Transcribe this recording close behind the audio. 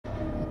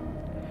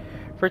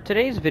For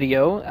today's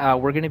video,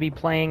 we're going to be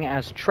playing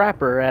as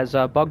Trapper, as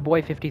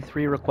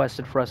Bugboy53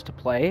 requested for us to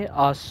play.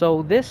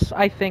 So this,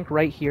 I think,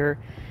 right here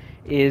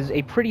is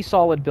a pretty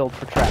solid build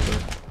for Trapper.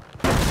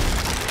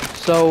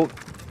 So,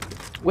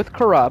 with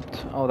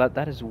Corrupt... Oh,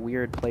 that is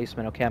weird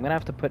placement. Okay, I'm going to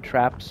have to put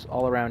traps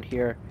all around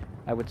here,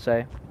 I would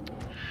say.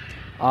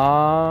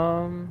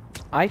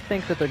 I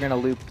think that they're going to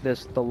loop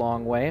this the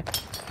long way.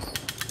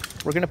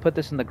 We're going to put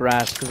this in the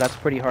grass, because that's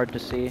pretty hard to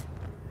see.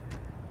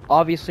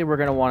 Obviously, we're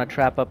going to want to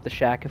trap up the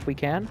shack if we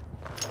can.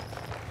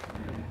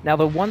 Now,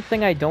 the one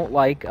thing I don't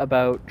like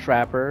about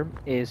Trapper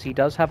is he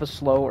does have a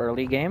slow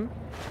early game,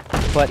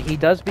 but he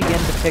does begin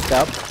to pick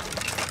up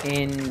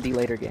in the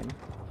later game.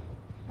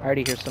 I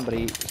already hear some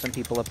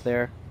people up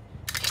there.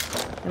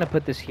 I'm going to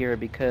put this here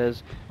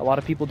because a lot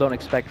of people don't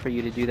expect for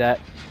you to do that.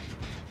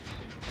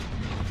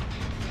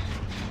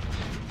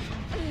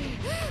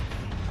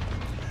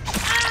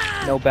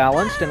 No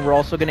balanced, and we're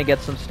also going to get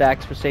some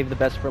stacks for save the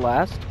best for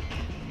last.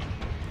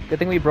 Good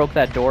thing we broke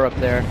that door up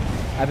there.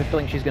 I have a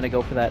feeling she's going to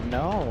go for that.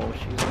 No,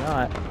 she's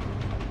not.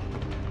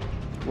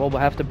 Well, we'll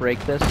have to break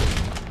this.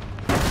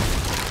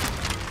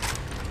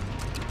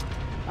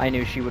 I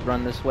knew she would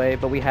run this way,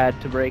 but we had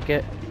to break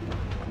it.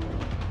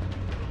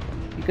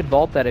 You could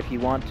vault that if you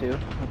want to.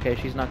 Okay,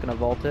 she's not going to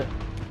vault it.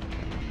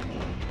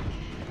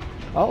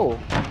 Oh.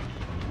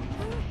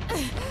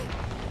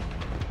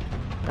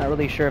 Not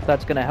really sure if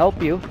that's going to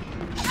help you.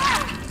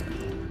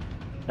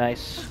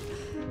 Nice.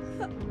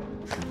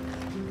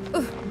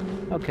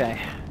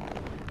 Okay,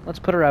 let's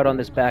put her out on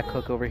this back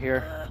hook over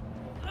here.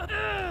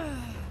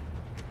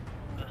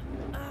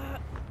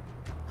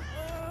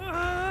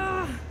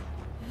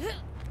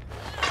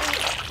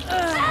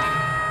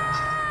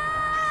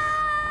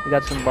 We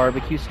got some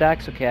barbecue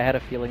stacks. Okay, I had a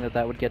feeling that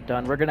that would get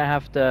done. We're gonna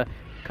have to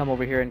come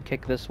over here and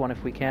kick this one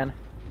if we can.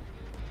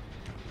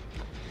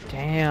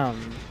 Damn,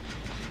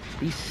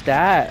 these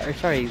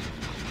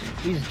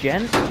these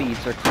gen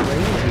speeds are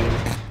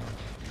crazy.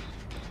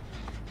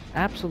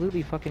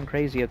 Absolutely fucking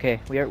crazy. Okay,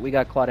 we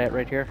got Claudette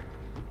right here.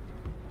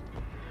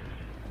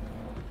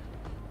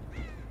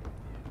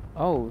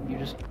 Oh, you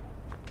just...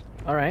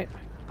 Alright.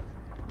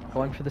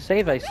 Going for the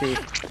save, I see.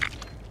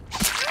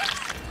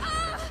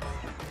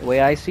 The way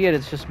I see it,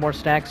 it's just more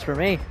stacks for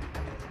me.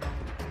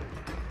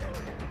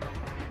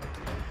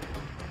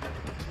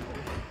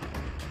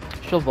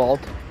 She'll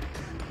vault.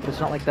 But it's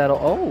not like that'll...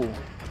 Oh!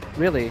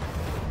 Really?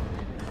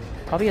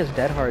 Probably has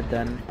dead hard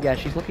then. Yeah,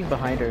 she's looking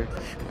behind her.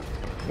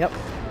 Yep.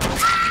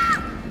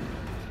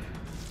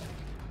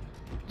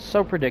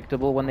 So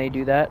predictable when they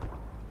do that.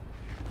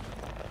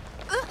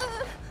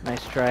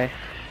 Nice try.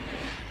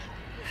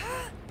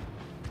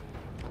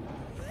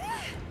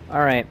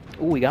 Alright.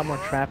 Ooh, we got more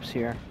traps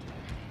here.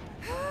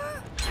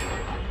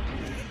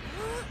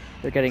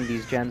 They're getting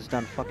these gens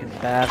done fucking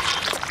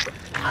fast.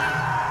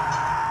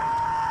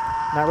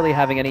 Not really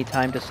having any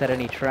time to set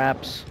any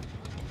traps.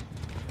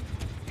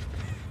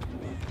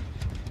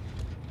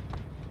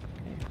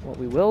 Okay, what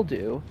we will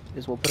do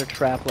is we'll put a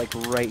trap like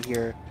right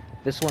here.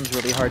 This one's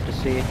really hard to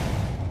see.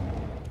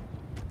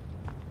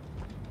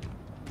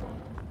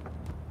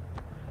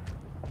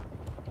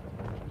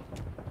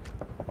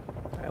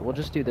 We'll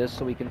just do this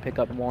so we can pick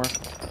up more.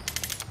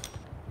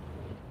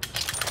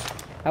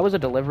 That was a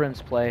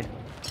deliverance play.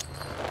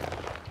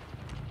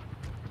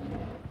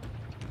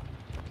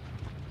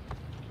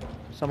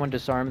 Someone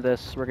disarm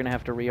this. We're gonna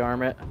have to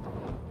rearm it.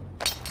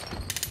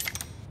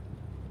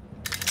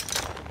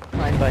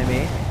 Fine by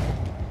me.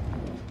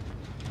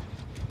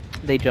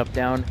 They jumped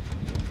down.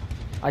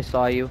 I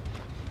saw you.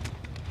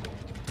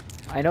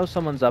 I know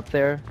someone's up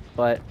there,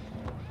 but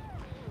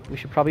we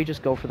should probably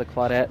just go for the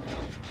Claudette.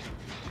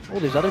 Oh,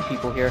 there's other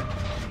people here.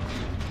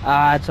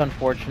 Ah, it's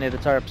unfortunate.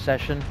 It's our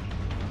obsession.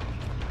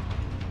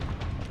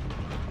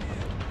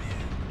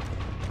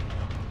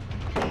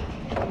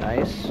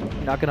 Nice.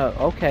 Not gonna...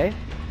 Okay.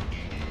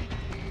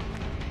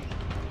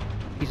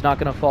 He's not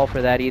gonna fall for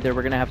that either.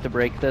 We're gonna have to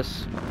break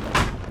this.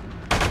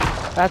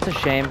 That's a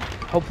shame.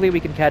 Hopefully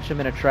we can catch him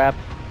in a trap.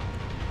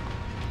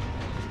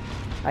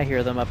 I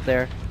hear them up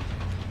there.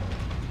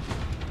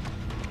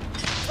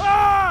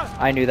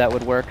 I knew that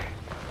would work.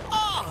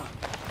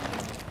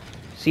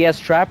 CS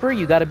Trapper,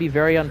 you gotta be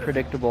very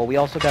unpredictable. We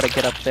also gotta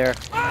get up there.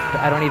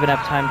 I don't even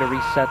have time to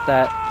reset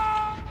that.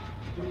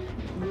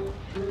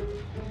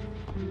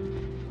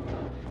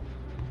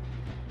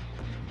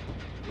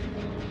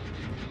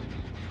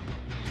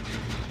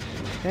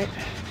 Okay.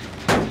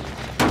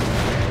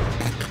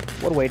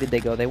 What way did they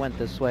go? They went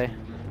this way.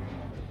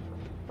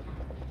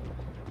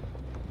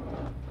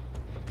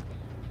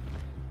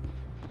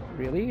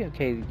 Really?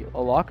 Okay,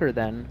 a locker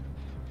then.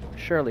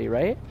 Surely,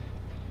 right?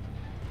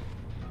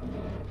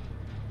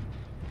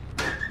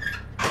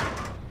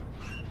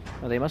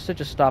 Oh, they must have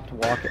just stopped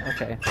walking.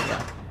 Okay,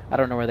 yeah. I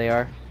don't know where they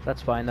are.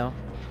 That's fine, though.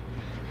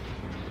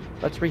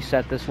 Let's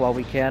reset this while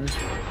we can.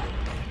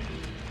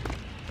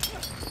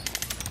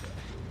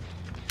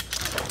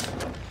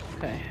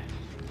 Okay.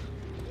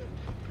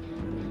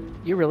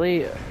 You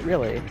really?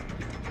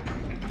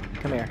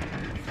 Come here.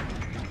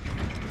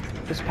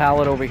 This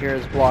pallet over here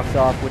is blocked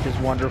off, which is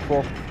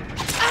wonderful.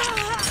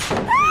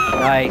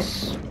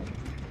 Nice.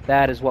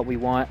 That is what we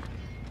want.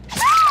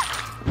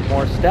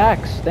 More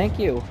stacks. Thank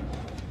you.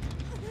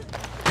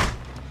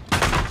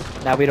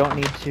 Now we don't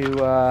need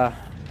to,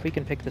 if we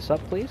can pick this up,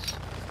 please.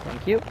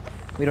 Thank you.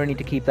 We don't need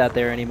to keep that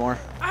there anymore.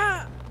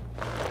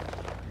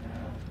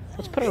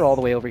 Let's put it all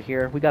the way over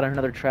here. We got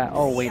another trap.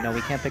 Oh, wait, no,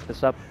 we can't pick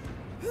this up.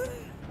 You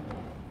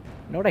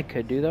know what I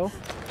could do, though?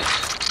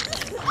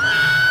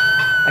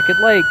 I could,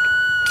 like...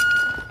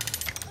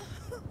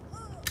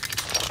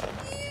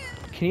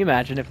 Can you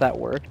imagine if that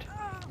worked?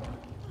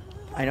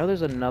 I know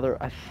there's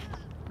another... I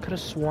could have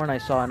sworn I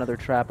saw another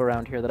trap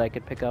around here that I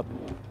could pick up.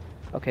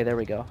 Okay, there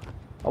we go.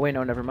 Oh, wait,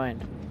 no, never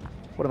mind.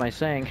 What am I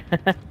saying?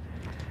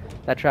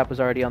 That trap was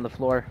already on the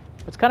floor.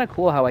 It's kind of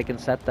cool how I can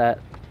set that.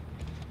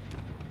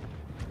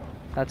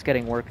 That's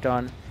getting worked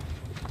on.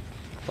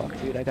 Fuck,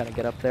 dude, I gotta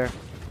get up there.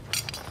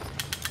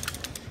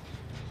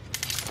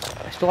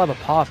 I still have a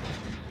pop.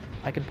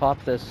 I can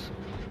pop this.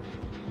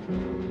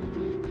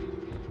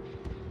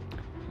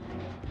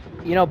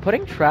 You know,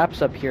 putting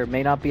traps up here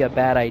may not be a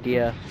bad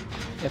idea,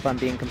 if I'm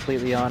being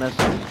completely honest.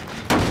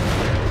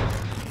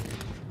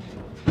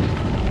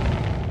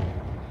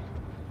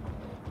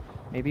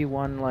 Maybe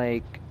one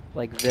like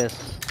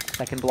this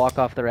that can block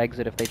off their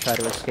exit if they try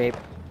to escape.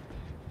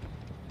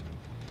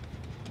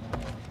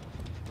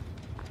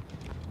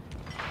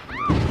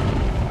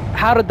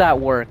 How did that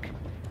work?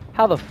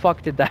 How the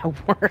fuck did that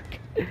work?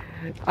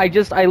 I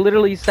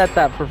literally set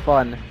that for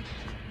fun.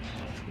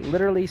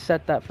 Literally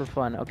set that for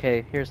fun.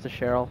 Okay, here's the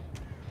Cheryl.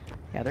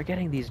 Yeah, they're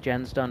getting these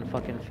gens done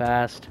fucking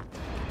fast.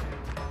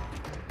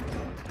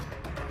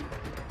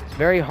 It's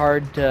very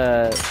hard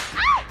to...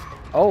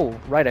 Oh,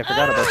 right, I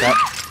forgot about that.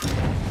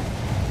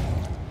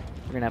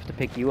 We're gonna have to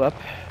pick you up.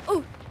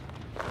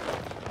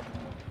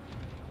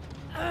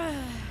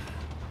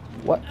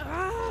 What?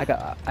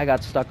 I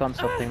got stuck on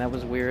something. That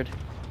was weird.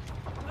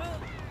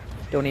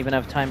 Don't even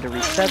have time to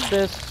reset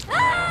this.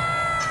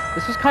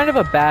 This is kind of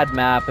a bad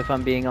map, if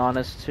I'm being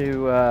honest,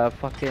 to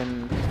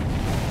fucking...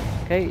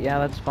 Okay, yeah,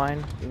 that's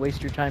fine. You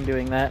waste your time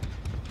doing that.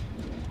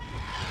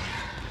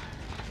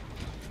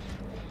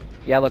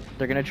 Yeah, look,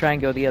 they're gonna try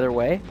and go the other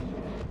way.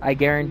 I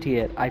guarantee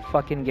it. I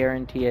fucking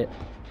guarantee it.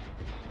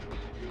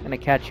 I'm gonna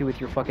catch you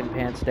with your fucking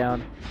pants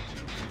down.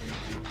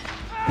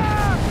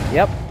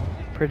 Yep.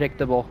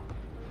 Predictable.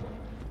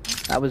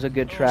 That was a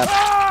good trap.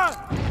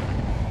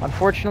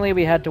 Unfortunately,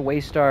 we had to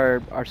waste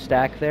our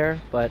stack there,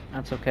 but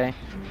that's okay.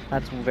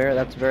 That's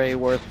very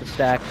worth the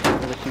stack,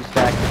 for the 2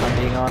 stacks, if I'm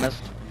being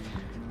honest.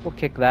 We'll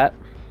kick that.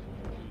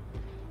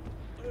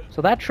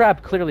 So that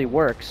trap clearly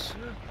works.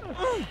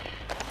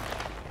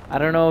 I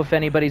don't know if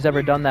anybody's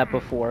ever done that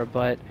before,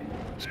 but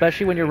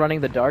especially when you're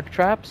running the dark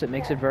traps, it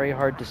makes it very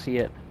hard to see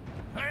it.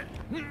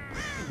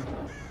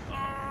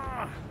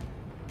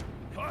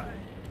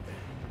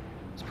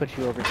 Let's put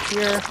you over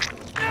here.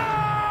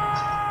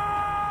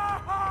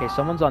 Okay,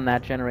 someone's on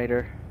that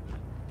generator.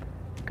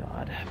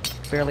 God,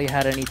 barely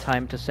had any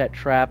time to set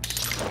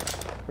traps.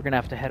 We're gonna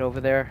have to head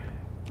over there.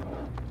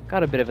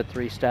 Got a bit of a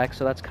 3 stack,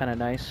 so that's kind of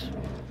nice.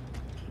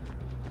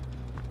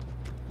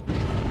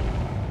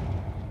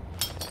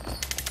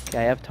 Okay,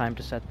 I have time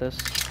to set this.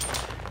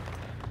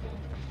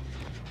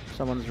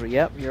 Someone's...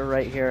 Yep, you're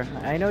right here.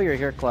 I know you're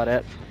here,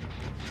 Claudette.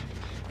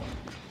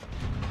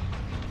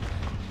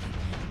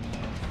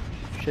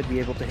 Should be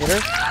able to hit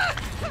her.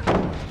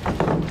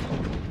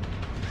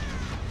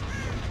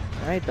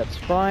 Alright, that's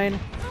fine.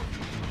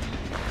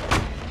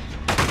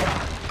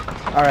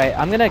 Alright,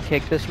 I'm gonna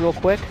kick this real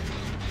quick,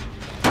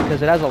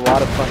 because it has a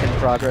lot of fucking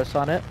progress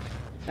on it.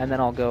 And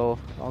then I'll go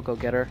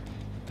get her.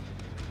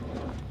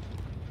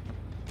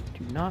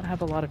 Do not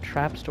have a lot of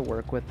traps to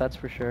work with, that's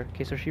for sure.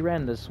 Okay, so she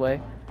ran this way,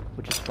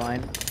 which is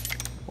fine.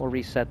 We'll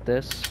reset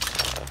this.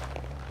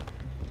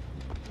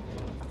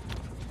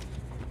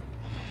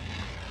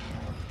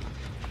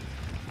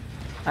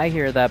 I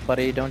hear that,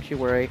 buddy, don't you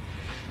worry.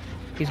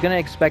 He's gonna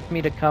expect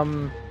me to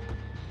come...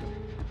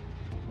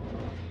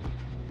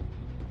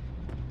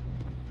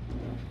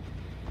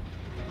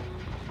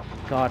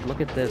 God,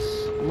 look at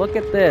this. Look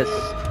at this!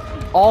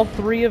 All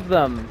 3 of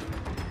them!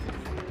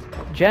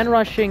 Gen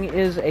rushing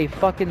is a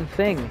fucking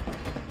thing.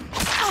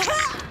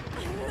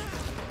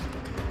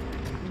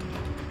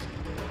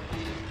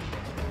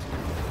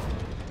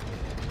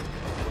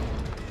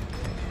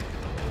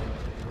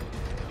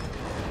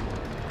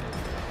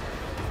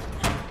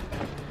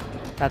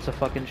 That's a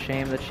fucking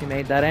shame that she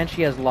made that, and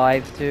she has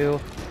lives too.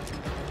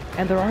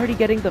 And they're already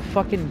getting the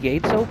fucking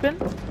gates open?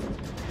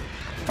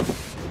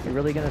 You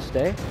really gonna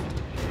stay?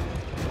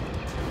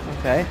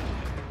 Okay.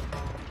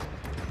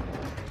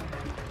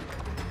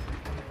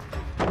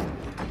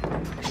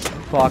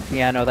 Fuck,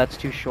 yeah, no, that's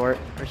too short.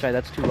 Or sorry,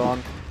 that's too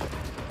long.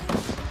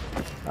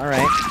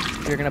 Alright,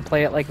 if you're gonna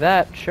play it like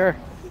that, sure.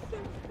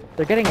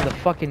 They're getting the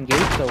fucking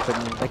gates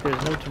open like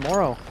there's no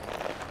tomorrow.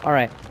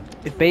 Alright.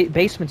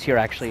 Basement's here,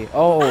 actually.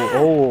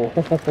 Oh,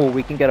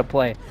 we can get a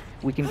play.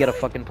 We can get a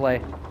fucking play.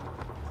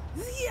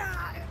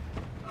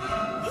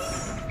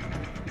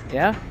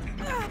 Yeah?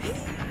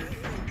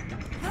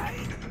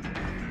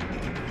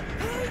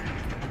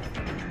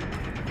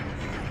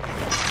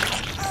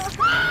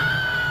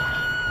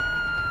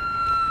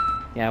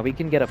 Yeah, we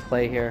can get a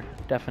play here,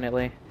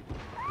 definitely.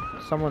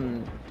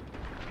 Someone's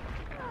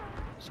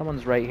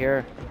right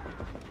here.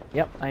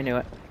 Yep, I knew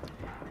it.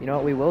 You know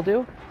what we will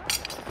do?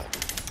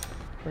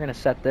 We're gonna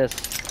set this.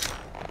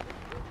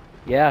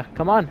 Yeah,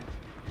 come on.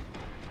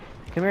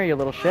 Come here, you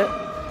little shit.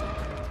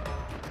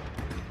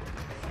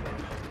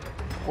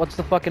 What's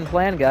the fucking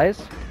plan,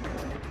 guys?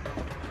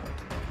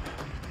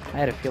 I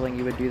had a feeling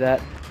you would do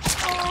that.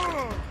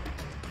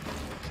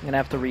 I'm gonna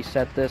have to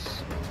reset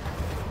this.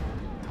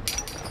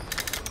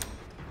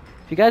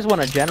 If you guys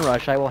want a gen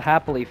rush, I will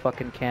happily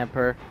fucking camp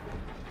her.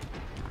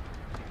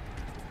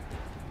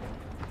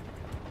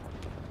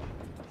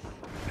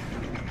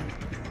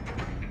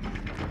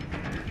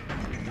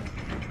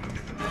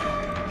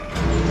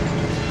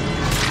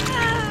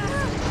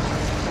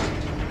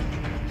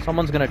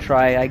 Someone's gonna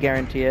try, I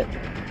guarantee it.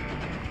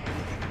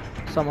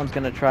 Someone's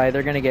gonna try.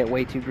 They're gonna get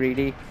way too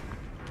greedy.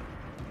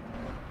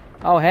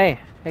 Oh, hey.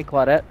 Hey,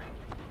 Claudette.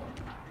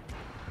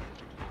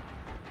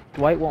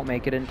 Dwight won't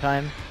make it in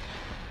time.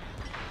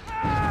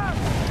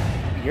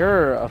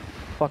 You're a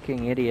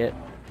fucking idiot.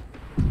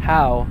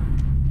 How?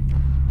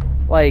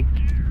 Like,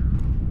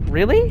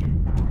 really?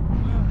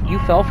 You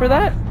fell for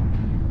that?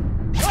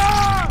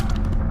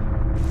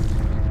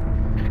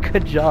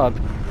 Good job.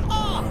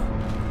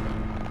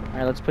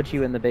 Alright, let's put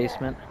you in the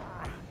basement.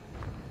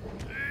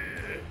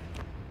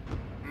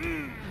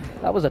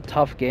 That was a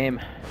tough game.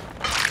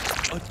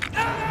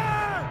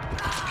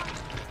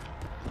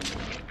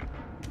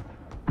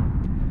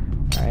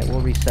 Alright,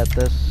 we'll reset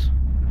this.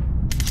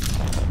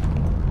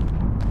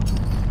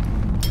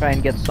 Try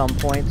and get some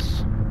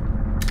points.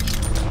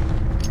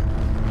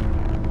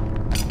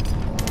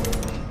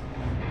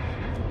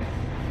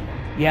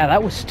 Yeah,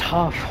 that was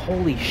tough.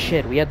 Holy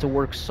shit, we had to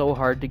work so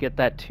hard to get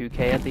that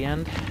 2K at the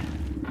end.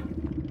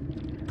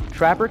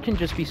 Trapper can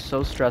just be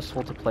so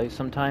stressful to play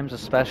sometimes,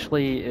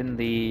 especially in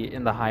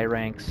the high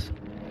ranks.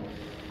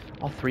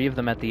 All three of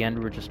them at the end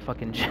were just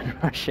fucking gen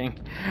rushing.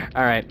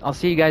 Alright, I'll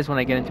see you guys when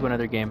I get into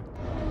another game.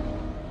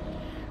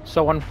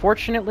 So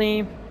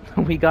unfortunately,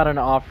 we got an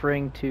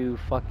offering to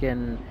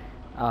fucking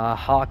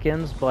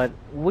Hawkins, but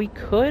we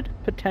could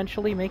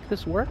potentially make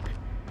this work?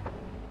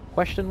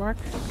 Question mark,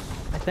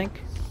 I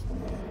think.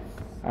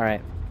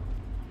 Alright.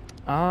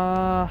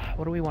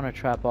 What do we want to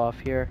trap off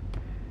here?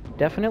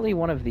 Definitely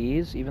one of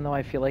these, even though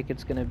I feel like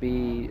it's gonna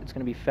be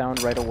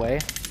found right away.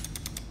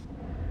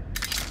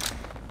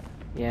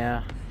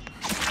 Yeah.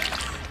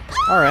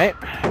 Alright.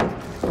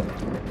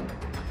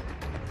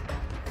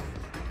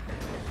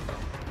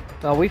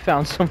 Well, we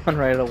found someone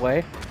right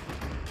away.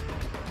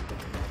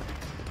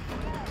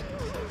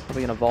 Are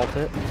we gonna vault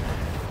it?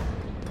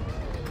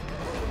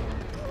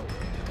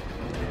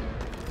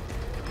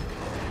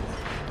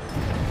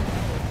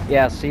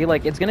 Yeah, see,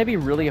 like, it's gonna be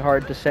really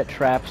hard to set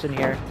traps in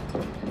here.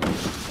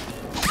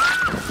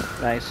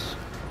 Nice.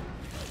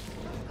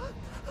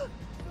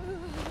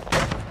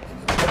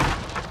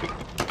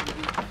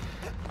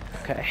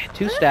 Okay,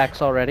 2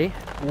 stacks already.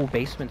 Ooh,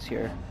 basement's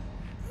here.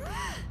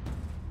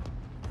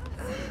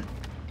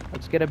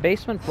 Let's get a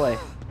basement play.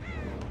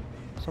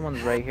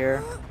 Someone's right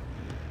here.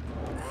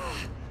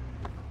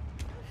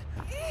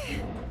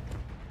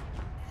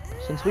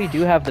 Since we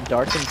do have the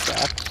darkened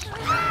traps,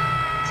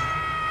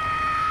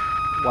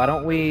 why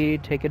don't we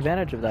take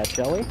advantage of that,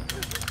 shall we?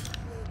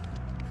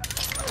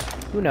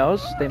 Who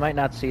knows? They might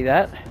not see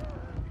that.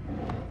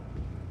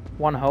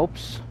 One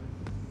hopes.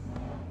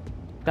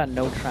 Got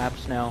no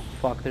traps now.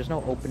 Fuck, there's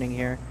no opening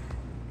here.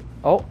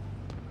 Oh.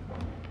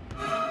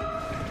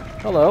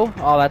 Hello.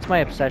 Oh, that's my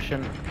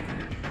obsession.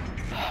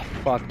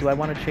 Fuck, do I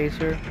want to chase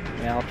her?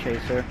 Yeah, I'll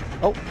chase her.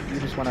 Oh, you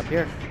just went up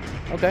here.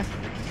 Okay.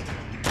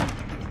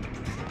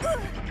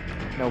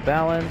 No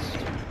balanced.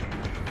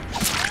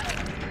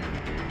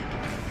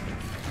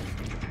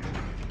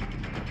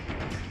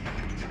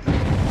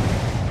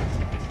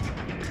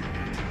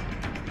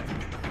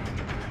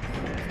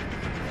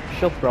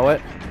 She'll throw it.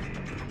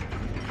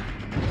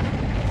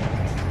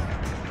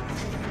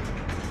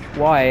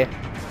 Why?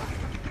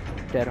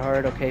 Dead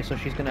hard. Okay, so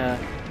she's gonna...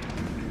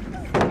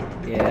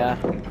 Yeah.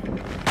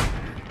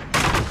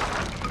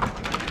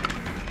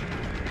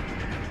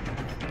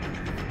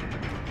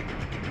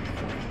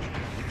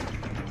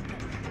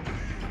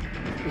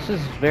 This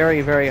is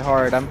very, very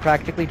hard. I'm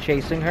practically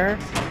chasing her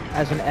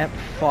as an M...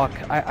 Fuck,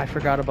 I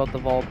forgot about the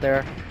vault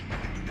there.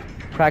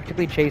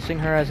 Practically chasing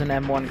her as an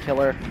M1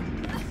 killer.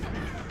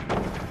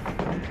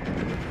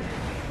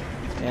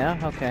 Yeah,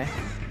 okay.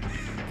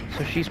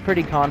 So she's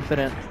pretty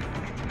confident.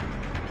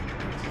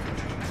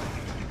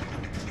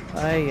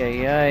 Ay,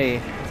 ay,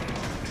 ay.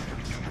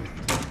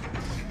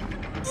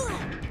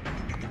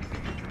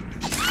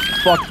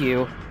 Fuck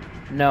you.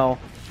 No.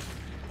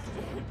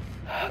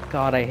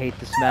 God, I hate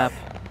this map.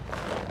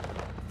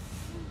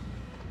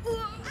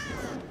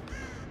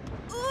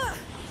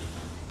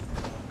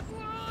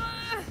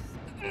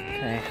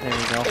 Okay, there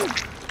we go.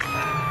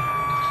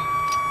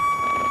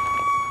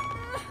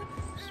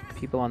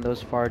 People on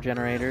those far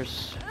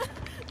generators.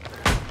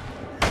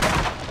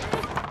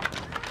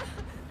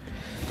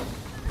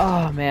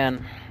 Oh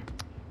man.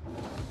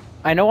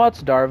 I know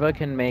Darva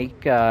can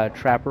make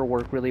Trapper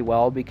work really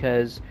well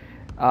because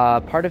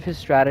part of his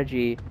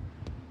strategy...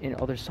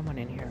 Oh, there's someone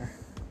in here.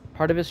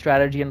 Part of his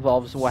strategy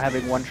involves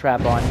having one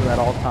trap on you at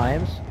all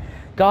times.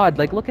 God,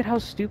 like, look at how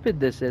stupid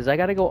this is. I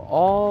gotta go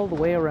all the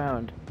way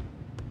around.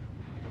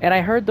 And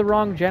I heard the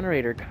wrong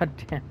generator. God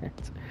damn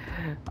it.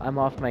 I'm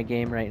off my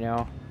game right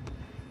now.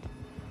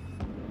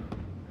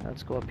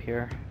 Let's go up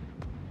here.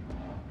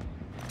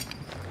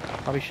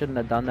 Probably shouldn't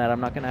have done that. I'm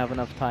not gonna have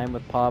enough time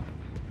with Pop.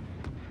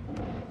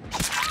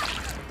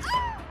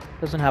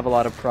 Doesn't have a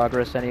lot of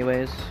progress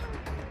anyways.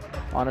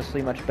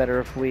 Honestly, much better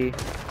if we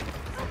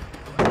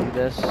do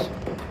this.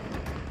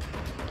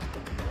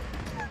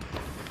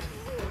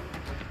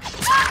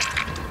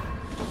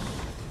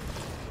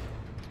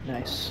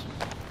 Nice.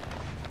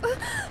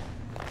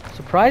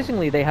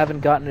 Surprisingly, they haven't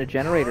gotten a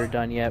generator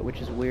done yet,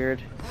 which is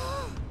weird.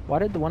 Why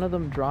did one of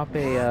them drop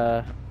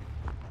a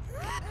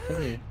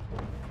thingy?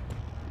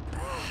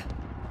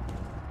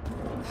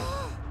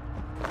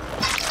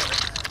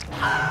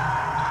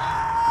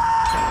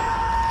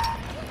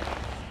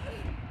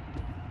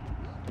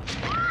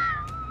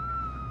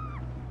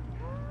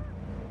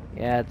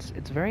 Yeah,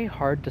 it's very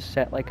hard to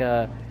set like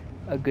a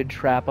good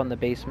trap on the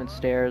basement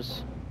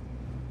stairs.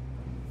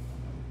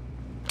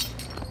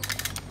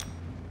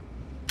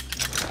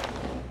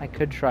 I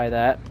could try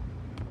that.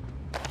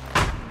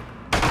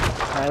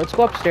 Alright, let's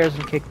go upstairs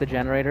and kick the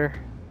generator.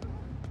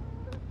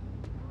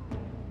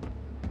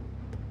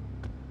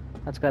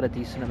 That's got a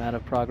decent amount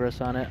of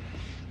progress on it.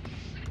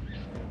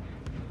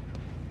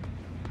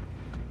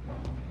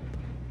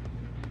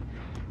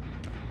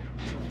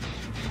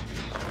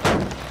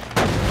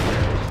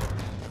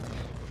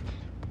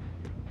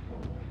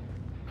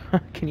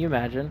 Can you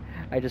imagine?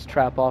 I just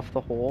trap off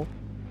the hole.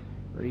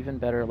 Or even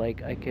better,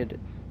 like, I could...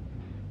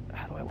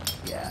 How do I want...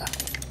 Yeah.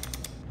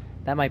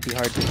 That might be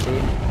hard to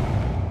see.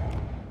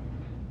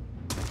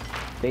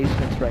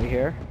 Basement's right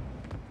here.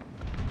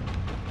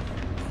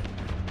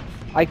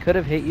 I could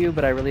have hit you,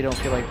 but I really don't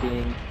feel like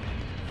being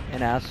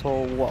an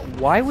asshole.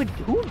 Why would...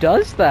 Who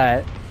does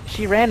that?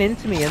 She ran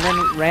into me and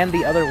then ran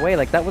the other way.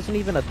 Like, that wasn't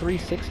even a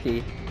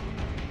 360.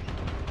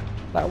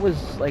 That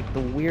was, like,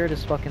 the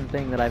weirdest fucking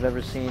thing that I've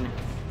ever seen.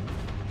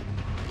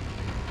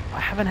 I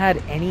haven't had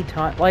any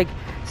time... Like,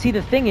 see,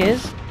 the thing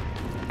is,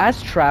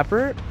 as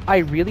Trapper, I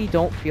really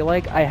don't feel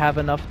like I have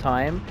enough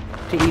time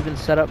to even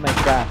set up my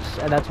traps.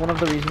 And that's one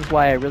of the reasons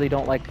why I really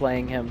don't like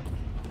playing him.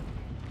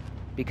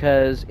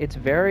 Because it's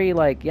very,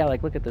 like... Yeah,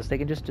 like, look at this. They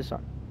can just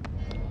disarm...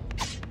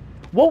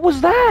 What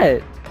was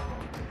that?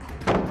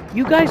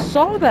 You guys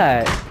saw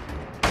that!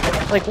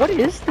 Like, what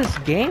is this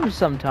game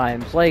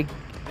sometimes? Like,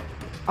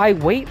 I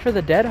wait for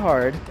the dead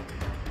hard,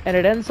 and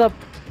it ends up...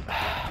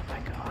 Oh my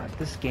god,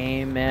 this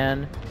game,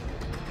 man.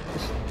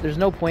 There's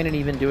no point in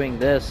even doing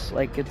this.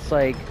 Like, it's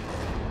like...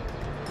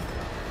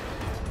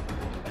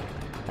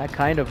 That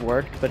kind of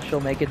worked, but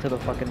she'll make it to the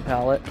fucking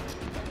pallet.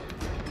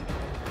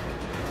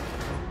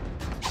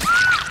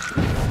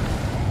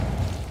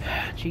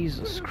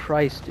 Jesus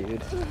Christ,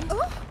 dude.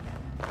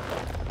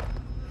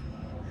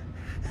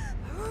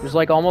 There's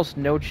like almost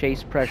no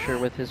chase pressure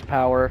with his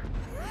power.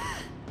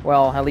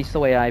 Well, at least the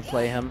way I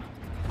play him.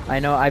 I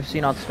know I've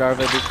seen Starva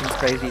do some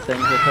crazy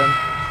things with him.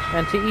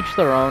 And to each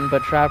their own,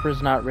 but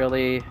Trapper's not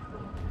really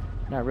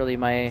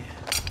my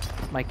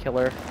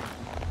killer.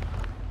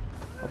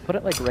 I'll put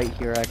it like right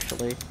here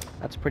actually.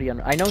 That's pretty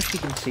I know she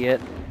can see it,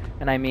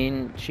 and I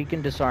mean she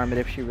can disarm it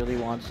if she really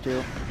wants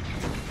to.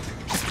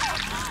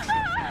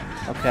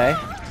 Okay.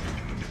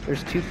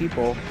 There's two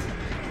people.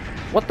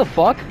 What the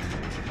fuck?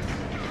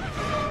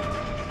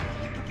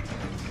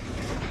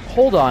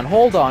 Hold on,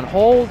 hold on,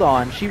 hold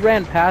on. She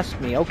ran past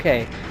me.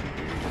 Okay.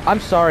 I'm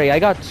sorry, I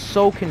got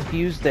so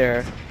confused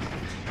there.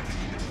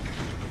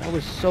 That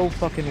was so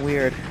fucking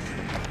weird.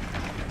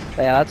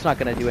 But yeah, that's not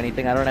gonna do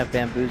anything. I don't have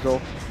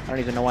bamboozle. I don't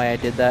even know why I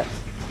did that.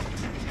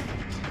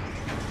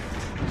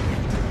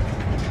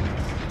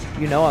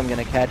 You know I'm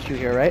gonna catch you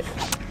here, right?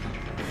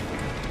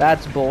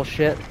 That's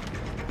bullshit.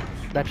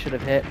 That should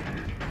have hit.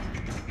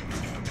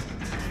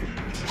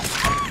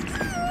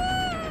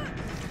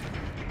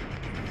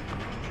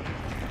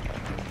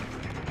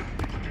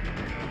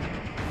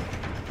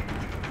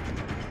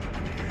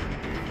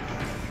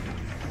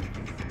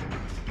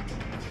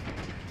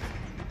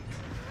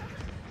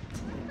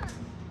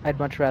 I'd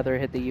much rather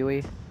hit the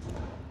Yui.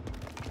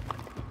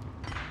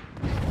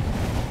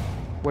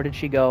 Where did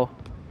she go?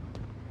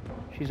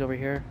 She's over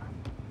here.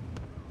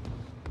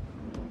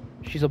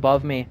 She's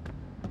above me.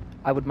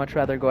 I would much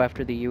rather go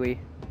after the Yui.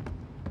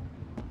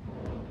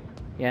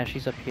 Yeah,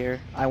 she's up here.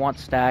 I want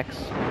stacks.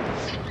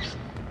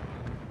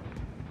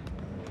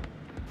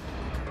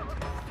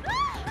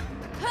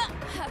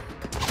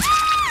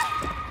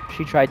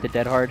 She tried the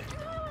dead hard.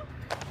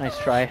 Nice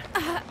try.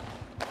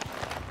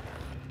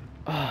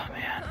 Oh,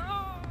 man.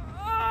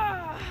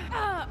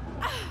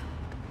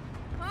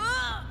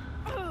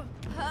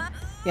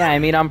 Yeah, I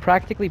mean, I'm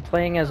practically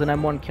playing as an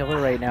M1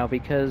 killer right now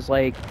because,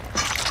 like,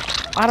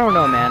 I don't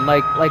know, man.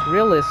 Like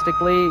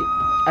realistically,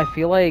 I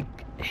feel like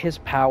his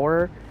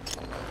power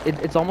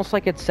it's almost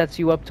like it sets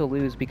you up to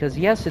lose, because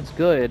yes, it's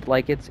good.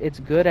 Like, it's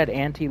good at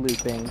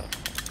anti-looping,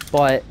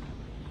 but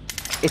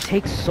it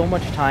takes so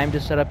much time to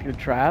set up your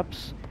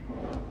traps.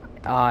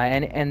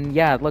 And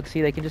yeah, look,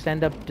 see, they can just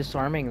end up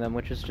disarming them,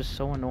 which is just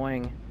so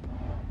annoying.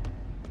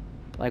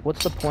 Like,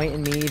 what's the point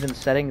in me even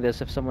setting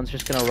this if someone's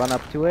just gonna run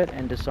up to it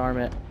and disarm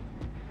it?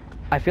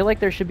 I feel like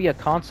there should be a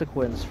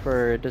consequence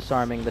for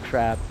disarming the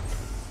trap.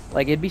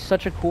 Like, it'd be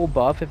such a cool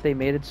buff if they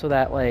made it so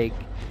that, like,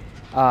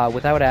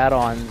 without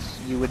add-ons,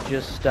 you would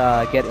just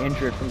get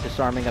injured from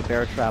disarming a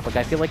bear trap. Like,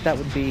 I feel like that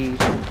would be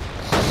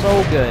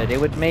so good. It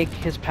would make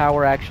his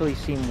power actually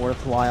seem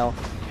worthwhile.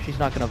 She's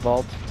not gonna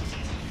vault.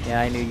 Yeah,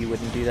 I knew you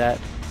wouldn't do that.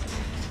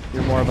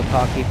 You're more of a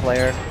cocky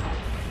player.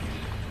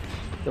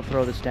 You'll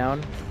throw this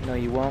down? No,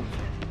 you won't.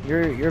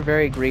 You're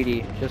very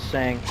greedy, just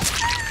saying.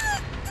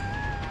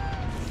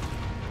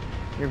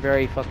 You're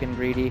very fucking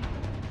greedy.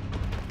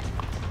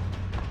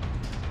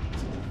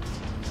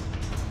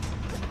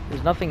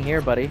 There's nothing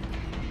here, buddy.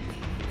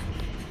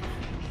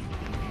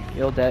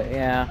 You'll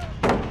yeah.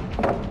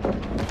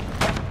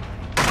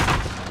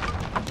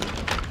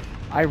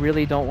 I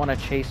really don't want to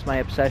chase my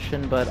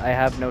obsession, but I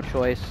have no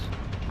choice.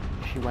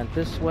 She went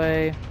this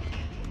way.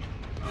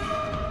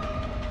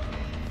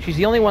 She's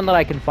the only one that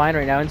I can find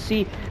right now. And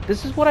see,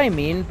 this is what I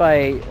mean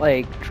by,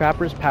 like,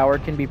 Trapper's power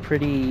can be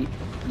pretty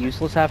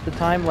useless half the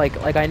time.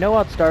 Like I know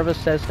Outstarva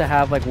says to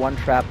have, like, one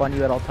trap on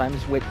you at all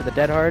times. Wait for the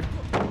dead hard.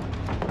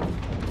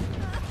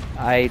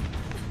 I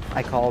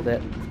called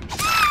it.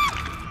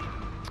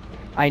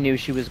 I knew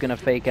she was gonna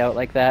fake out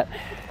like that.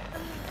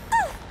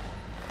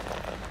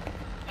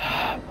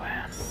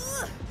 Man.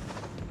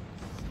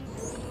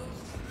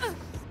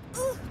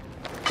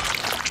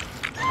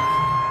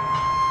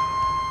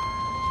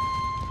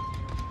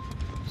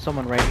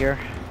 Someone right here.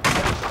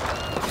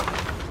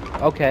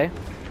 Okay.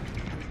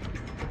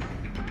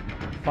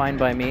 Fine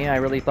by me. I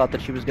really thought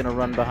that she was gonna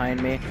run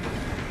behind me,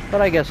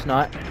 but I guess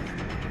not.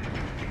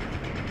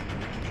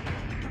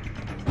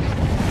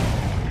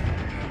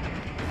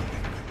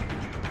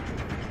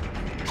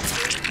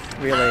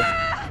 Really?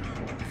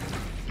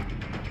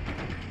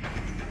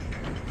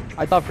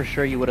 I thought for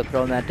sure you would have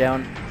thrown that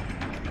down.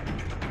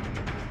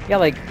 Yeah,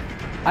 like,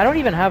 I don't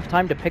even have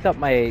time to pick up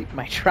my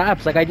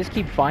traps. Like, I just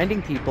keep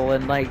finding people,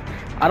 and, like,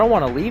 I don't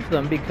want to leave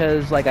them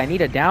because, like, I need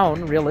a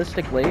down,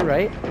 realistically,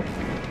 right?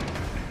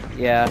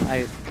 Yeah,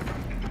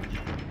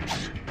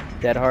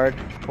 dead hard,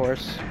 of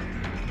course.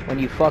 When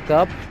you fuck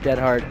up, dead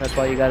hard. That's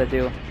all you gotta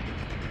do.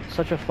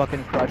 Such a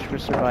fucking crutch for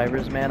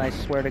survivors, man. I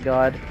swear to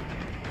God.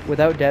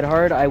 Without dead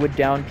hard, I would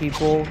down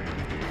people.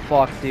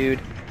 Fuck,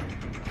 dude.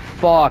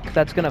 Fuck,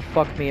 that's gonna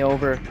fuck me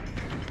over.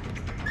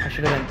 I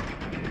should have been...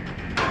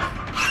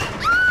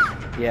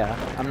 Yeah,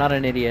 I'm not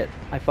an idiot.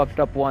 I fucked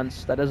up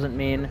once. That doesn't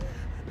mean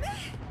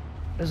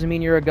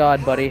you're a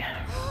god, buddy.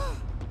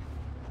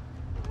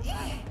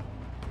 Let's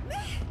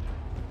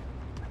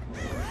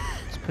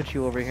put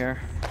you over here.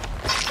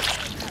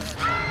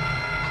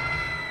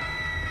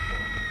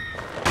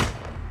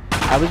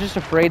 I was just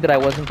afraid that I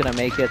wasn't gonna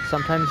make it.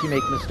 Sometimes you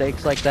make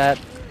mistakes like that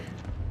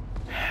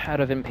out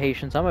of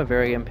impatience. I'm a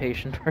very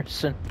impatient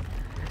person,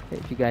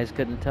 if you guys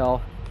couldn't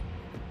tell.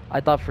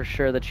 I thought for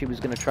sure that she was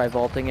gonna try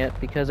vaulting it,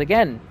 because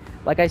again,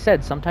 like I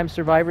said, sometimes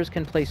survivors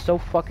can play so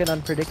fucking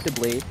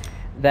unpredictably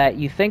that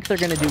you think they're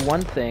gonna do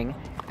one thing,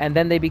 and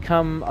then they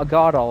become a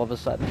god all of a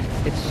sudden.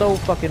 It's so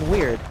fucking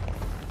weird.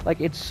 Like,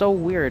 it's so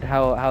weird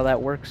how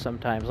that works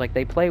sometimes. Like,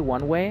 they play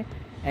one way,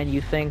 and you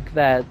think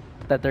that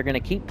they're gonna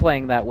keep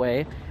playing that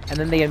way, and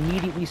then they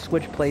immediately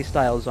switch play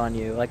styles on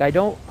you. Like, I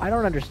don't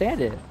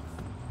understand it.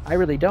 I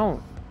really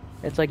don't.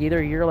 It's like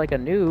either you're like a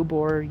noob,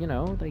 or, you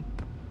know, like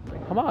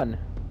come on.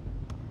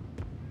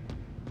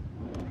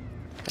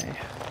 Okay.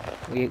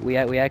 We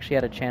actually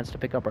had a chance to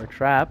pick up our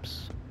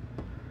traps.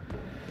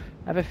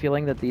 I have a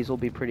feeling that these will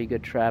be pretty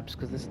good traps,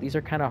 because these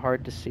are kind of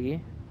hard to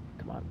see.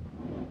 Come on.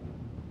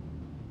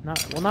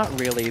 Well, not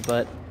really,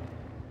 but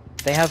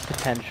they have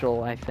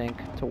potential, I think,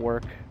 to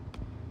work.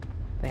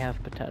 They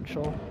have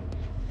potential.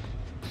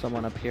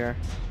 Someone up here.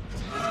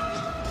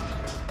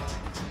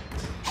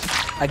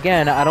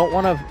 Again, I don't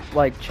want to,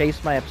 like,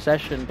 chase my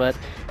obsession, but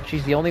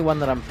she's the only one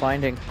that I'm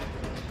finding.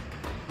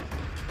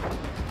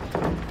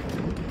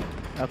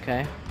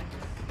 Okay.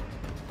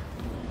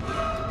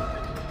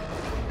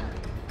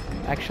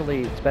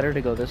 Actually, it's better to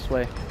go this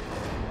way.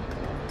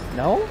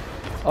 No?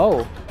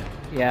 Oh.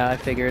 Yeah, I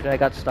figured. I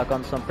got stuck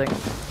on something.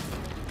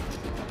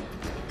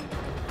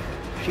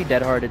 She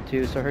dead-hearted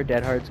too, so her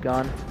dead-heart's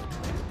gone.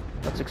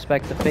 Let's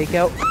expect the fake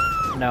out.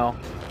 No.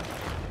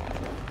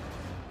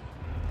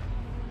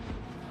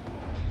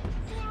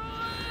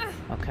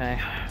 Okay.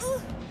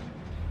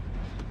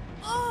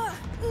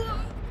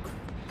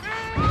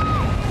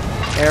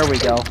 There we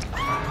go.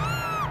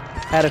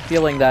 Had a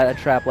feeling that a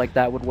trap like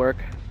that would work.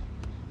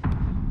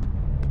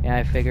 Yeah,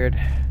 I figured.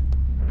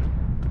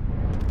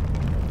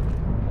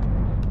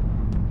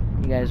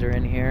 You guys are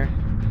in here.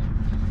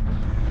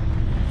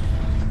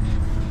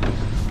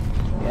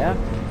 Yeah?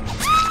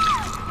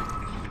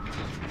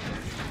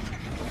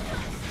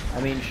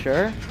 I mean,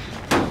 sure.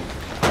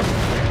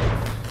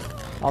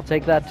 I'll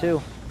take that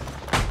too.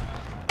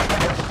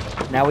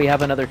 Now we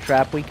have another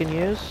trap we can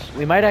use.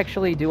 We might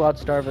actually do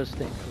Outstarva's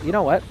thing. You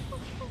know what?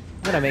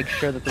 I'm gonna make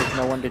sure that there's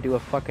no one to do a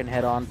fucking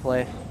head-on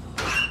play.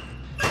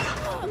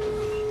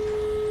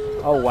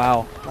 Oh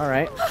wow.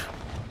 Alright.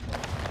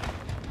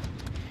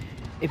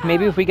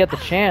 Maybe if we get the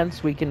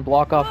chance, we can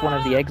block off one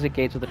of the exit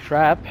gates with a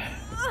trap.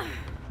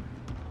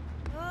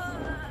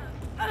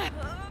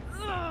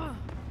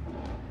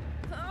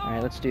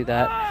 Alright, let's do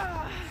that.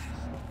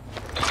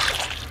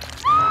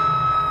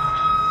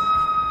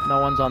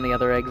 No one's on the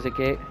other exit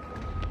gate.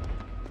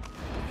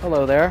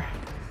 Hello there.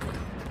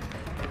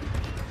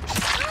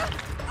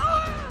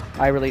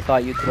 I really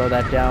thought you'd throw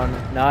that down.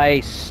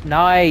 Nice!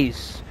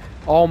 Nice!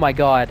 Oh my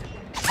god.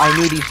 I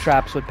knew these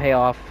traps would pay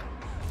off.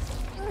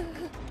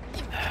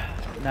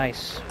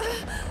 Nice.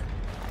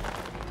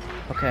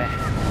 Okay.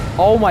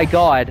 Oh my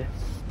god!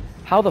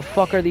 How the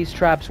fuck are these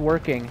traps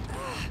working?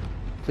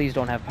 Please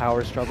don't have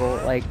power struggle.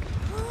 Like,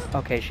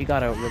 okay, she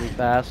got out really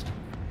fast.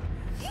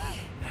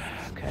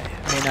 Okay,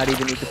 may not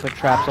even need to put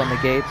traps on the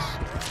gates.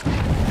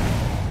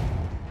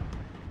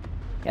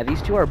 Yeah,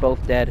 these two are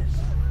both dead.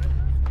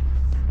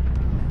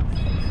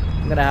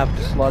 I'm gonna have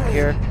to slug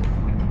here.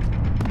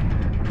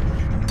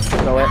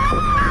 Throw it.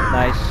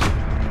 Nice.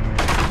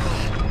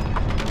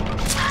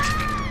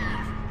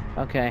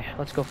 Okay,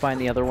 let's go find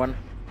the other one.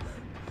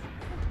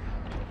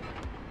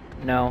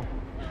 No.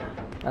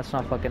 That's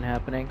not fucking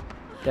happening.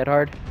 Dead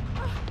hard.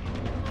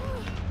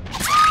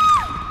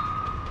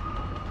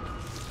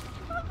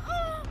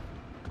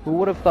 Who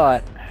would have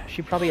thought?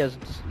 She probably has...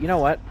 You know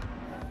what?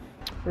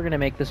 We're gonna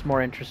make this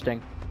more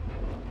interesting.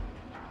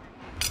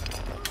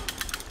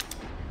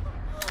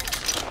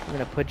 I'm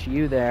gonna put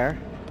you there.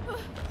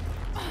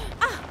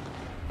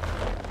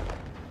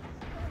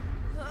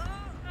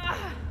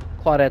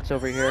 Claudette's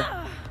over here.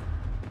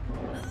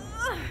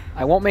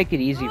 I won't make it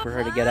easy for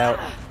her to get out.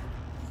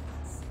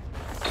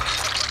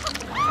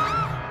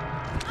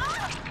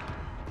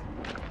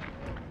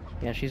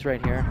 Yeah, she's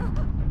right here.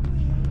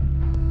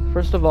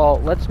 First of all,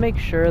 let's make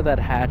sure that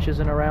Hatch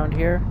isn't around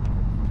here.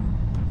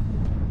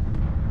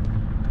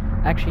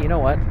 Actually, you know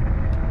what?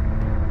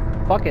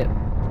 Fuck it.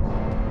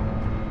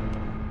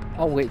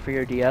 I'll wait for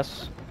your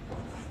DS.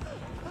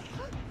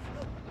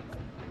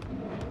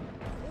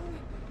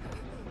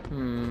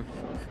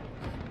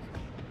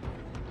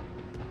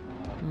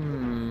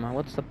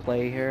 What's the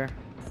play here?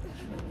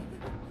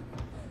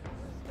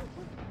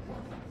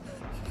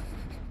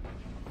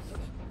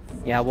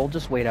 Yeah, we'll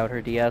just wait out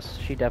her DS.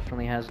 She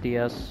definitely has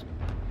DS.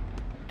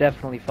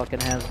 Definitely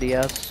fucking has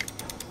DS.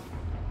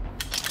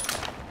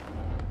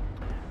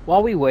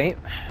 While we wait,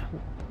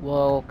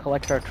 we'll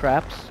collect our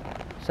traps,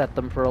 set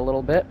them for a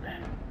little bit,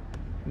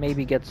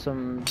 maybe get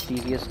some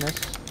deviousness.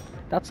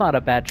 That's not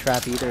a bad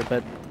trap either,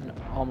 but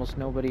almost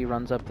nobody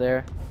runs up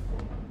there.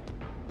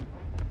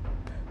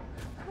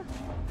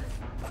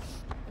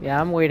 Yeah,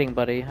 I'm waiting,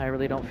 buddy. I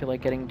really don't feel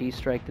like getting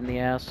D-striked in the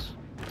ass.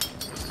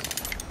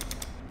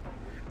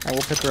 I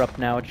will pick her up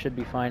now. It should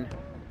be fine.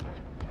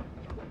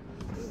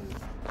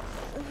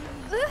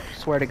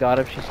 Swear to God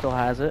if she still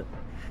has it.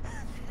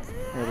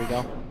 There we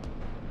go.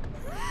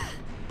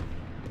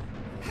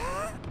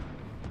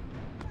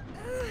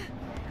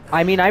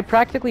 I mean, I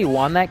practically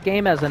won that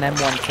game as an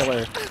M1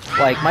 killer.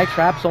 Like, my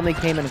traps only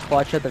came in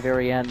clutch at the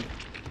very end.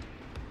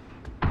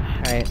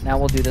 Alright, now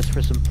we'll do this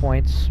for some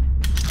points.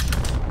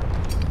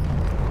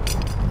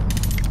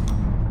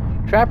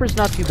 Trapper's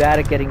not too bad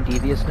at getting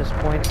deviousness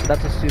points, but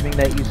that's assuming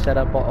that you set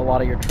up a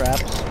lot of your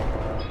traps.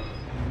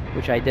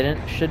 Which I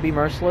didn't. Should be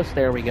merciless.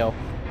 There we go.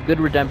 Good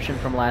redemption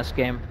from last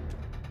game.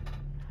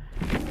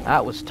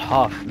 That was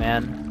tough,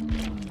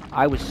 man.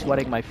 I was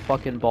sweating my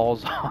fucking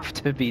balls off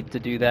to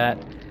do that.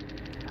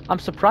 I'm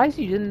surprised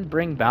you didn't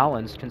bring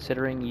balance,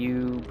 considering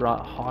you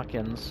brought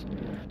Hawkins.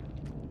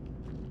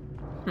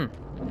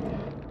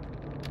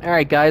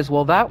 Alright guys,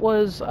 well that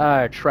was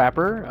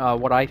Trapper,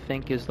 what I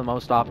think is the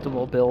most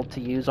optimal build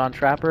to use on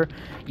Trapper.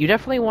 You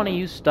definitely want to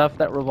use stuff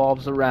that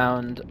revolves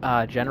around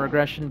gen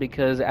regression,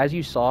 because as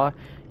you saw,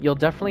 you'll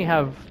definitely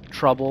have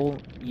trouble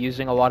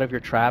using a lot of your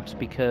traps,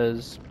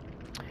 because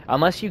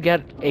unless you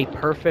get a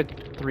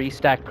perfect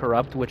 3-stack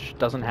Corrupt, which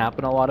doesn't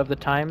happen a lot of the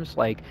times,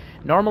 like,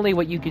 normally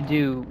what you could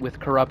do with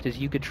Corrupt is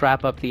you could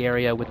trap up the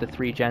area with the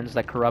 3 gens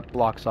that Corrupt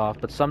blocks off,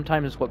 but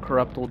sometimes what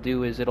Corrupt will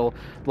do is it'll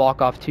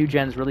block off 2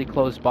 gens really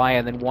close by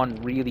and then 1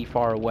 really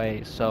far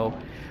away, so,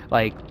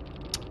 like...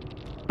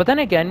 But then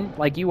again,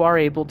 like, you are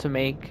able to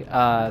make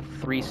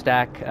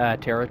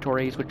 3-stack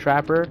territories with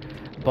Trapper,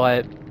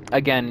 but,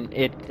 again,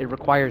 it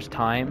requires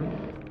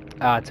time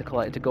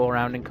to go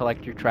around and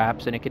collect your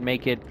traps, and it can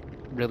make it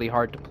really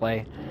hard to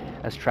play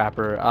as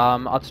Trapper.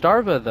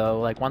 Outstarva, though,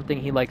 like, one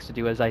thing he likes to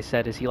do, as I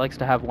said, is he likes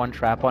to have 1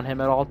 trap on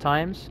him at all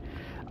times.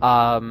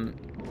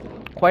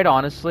 Quite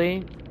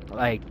honestly,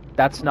 like,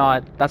 that's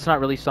not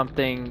really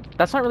something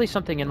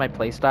in my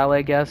playstyle,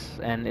 I guess,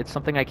 and it's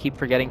something I keep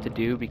forgetting to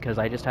do because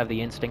I just have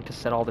the instinct to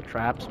set all the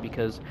traps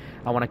because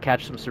I want to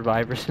catch some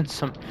survivors in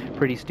some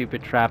pretty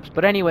stupid traps.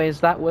 But anyways,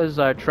 that was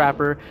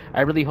Trapper.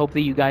 I really hope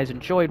that you guys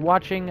enjoyed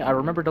watching.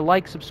 Remember to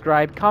like,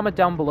 subscribe, comment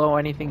down below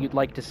anything you'd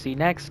like to see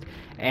next,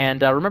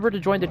 and remember to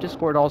join the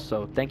Discord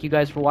also. Thank you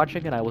guys for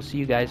watching, and I will see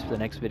you guys for the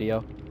next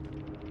video.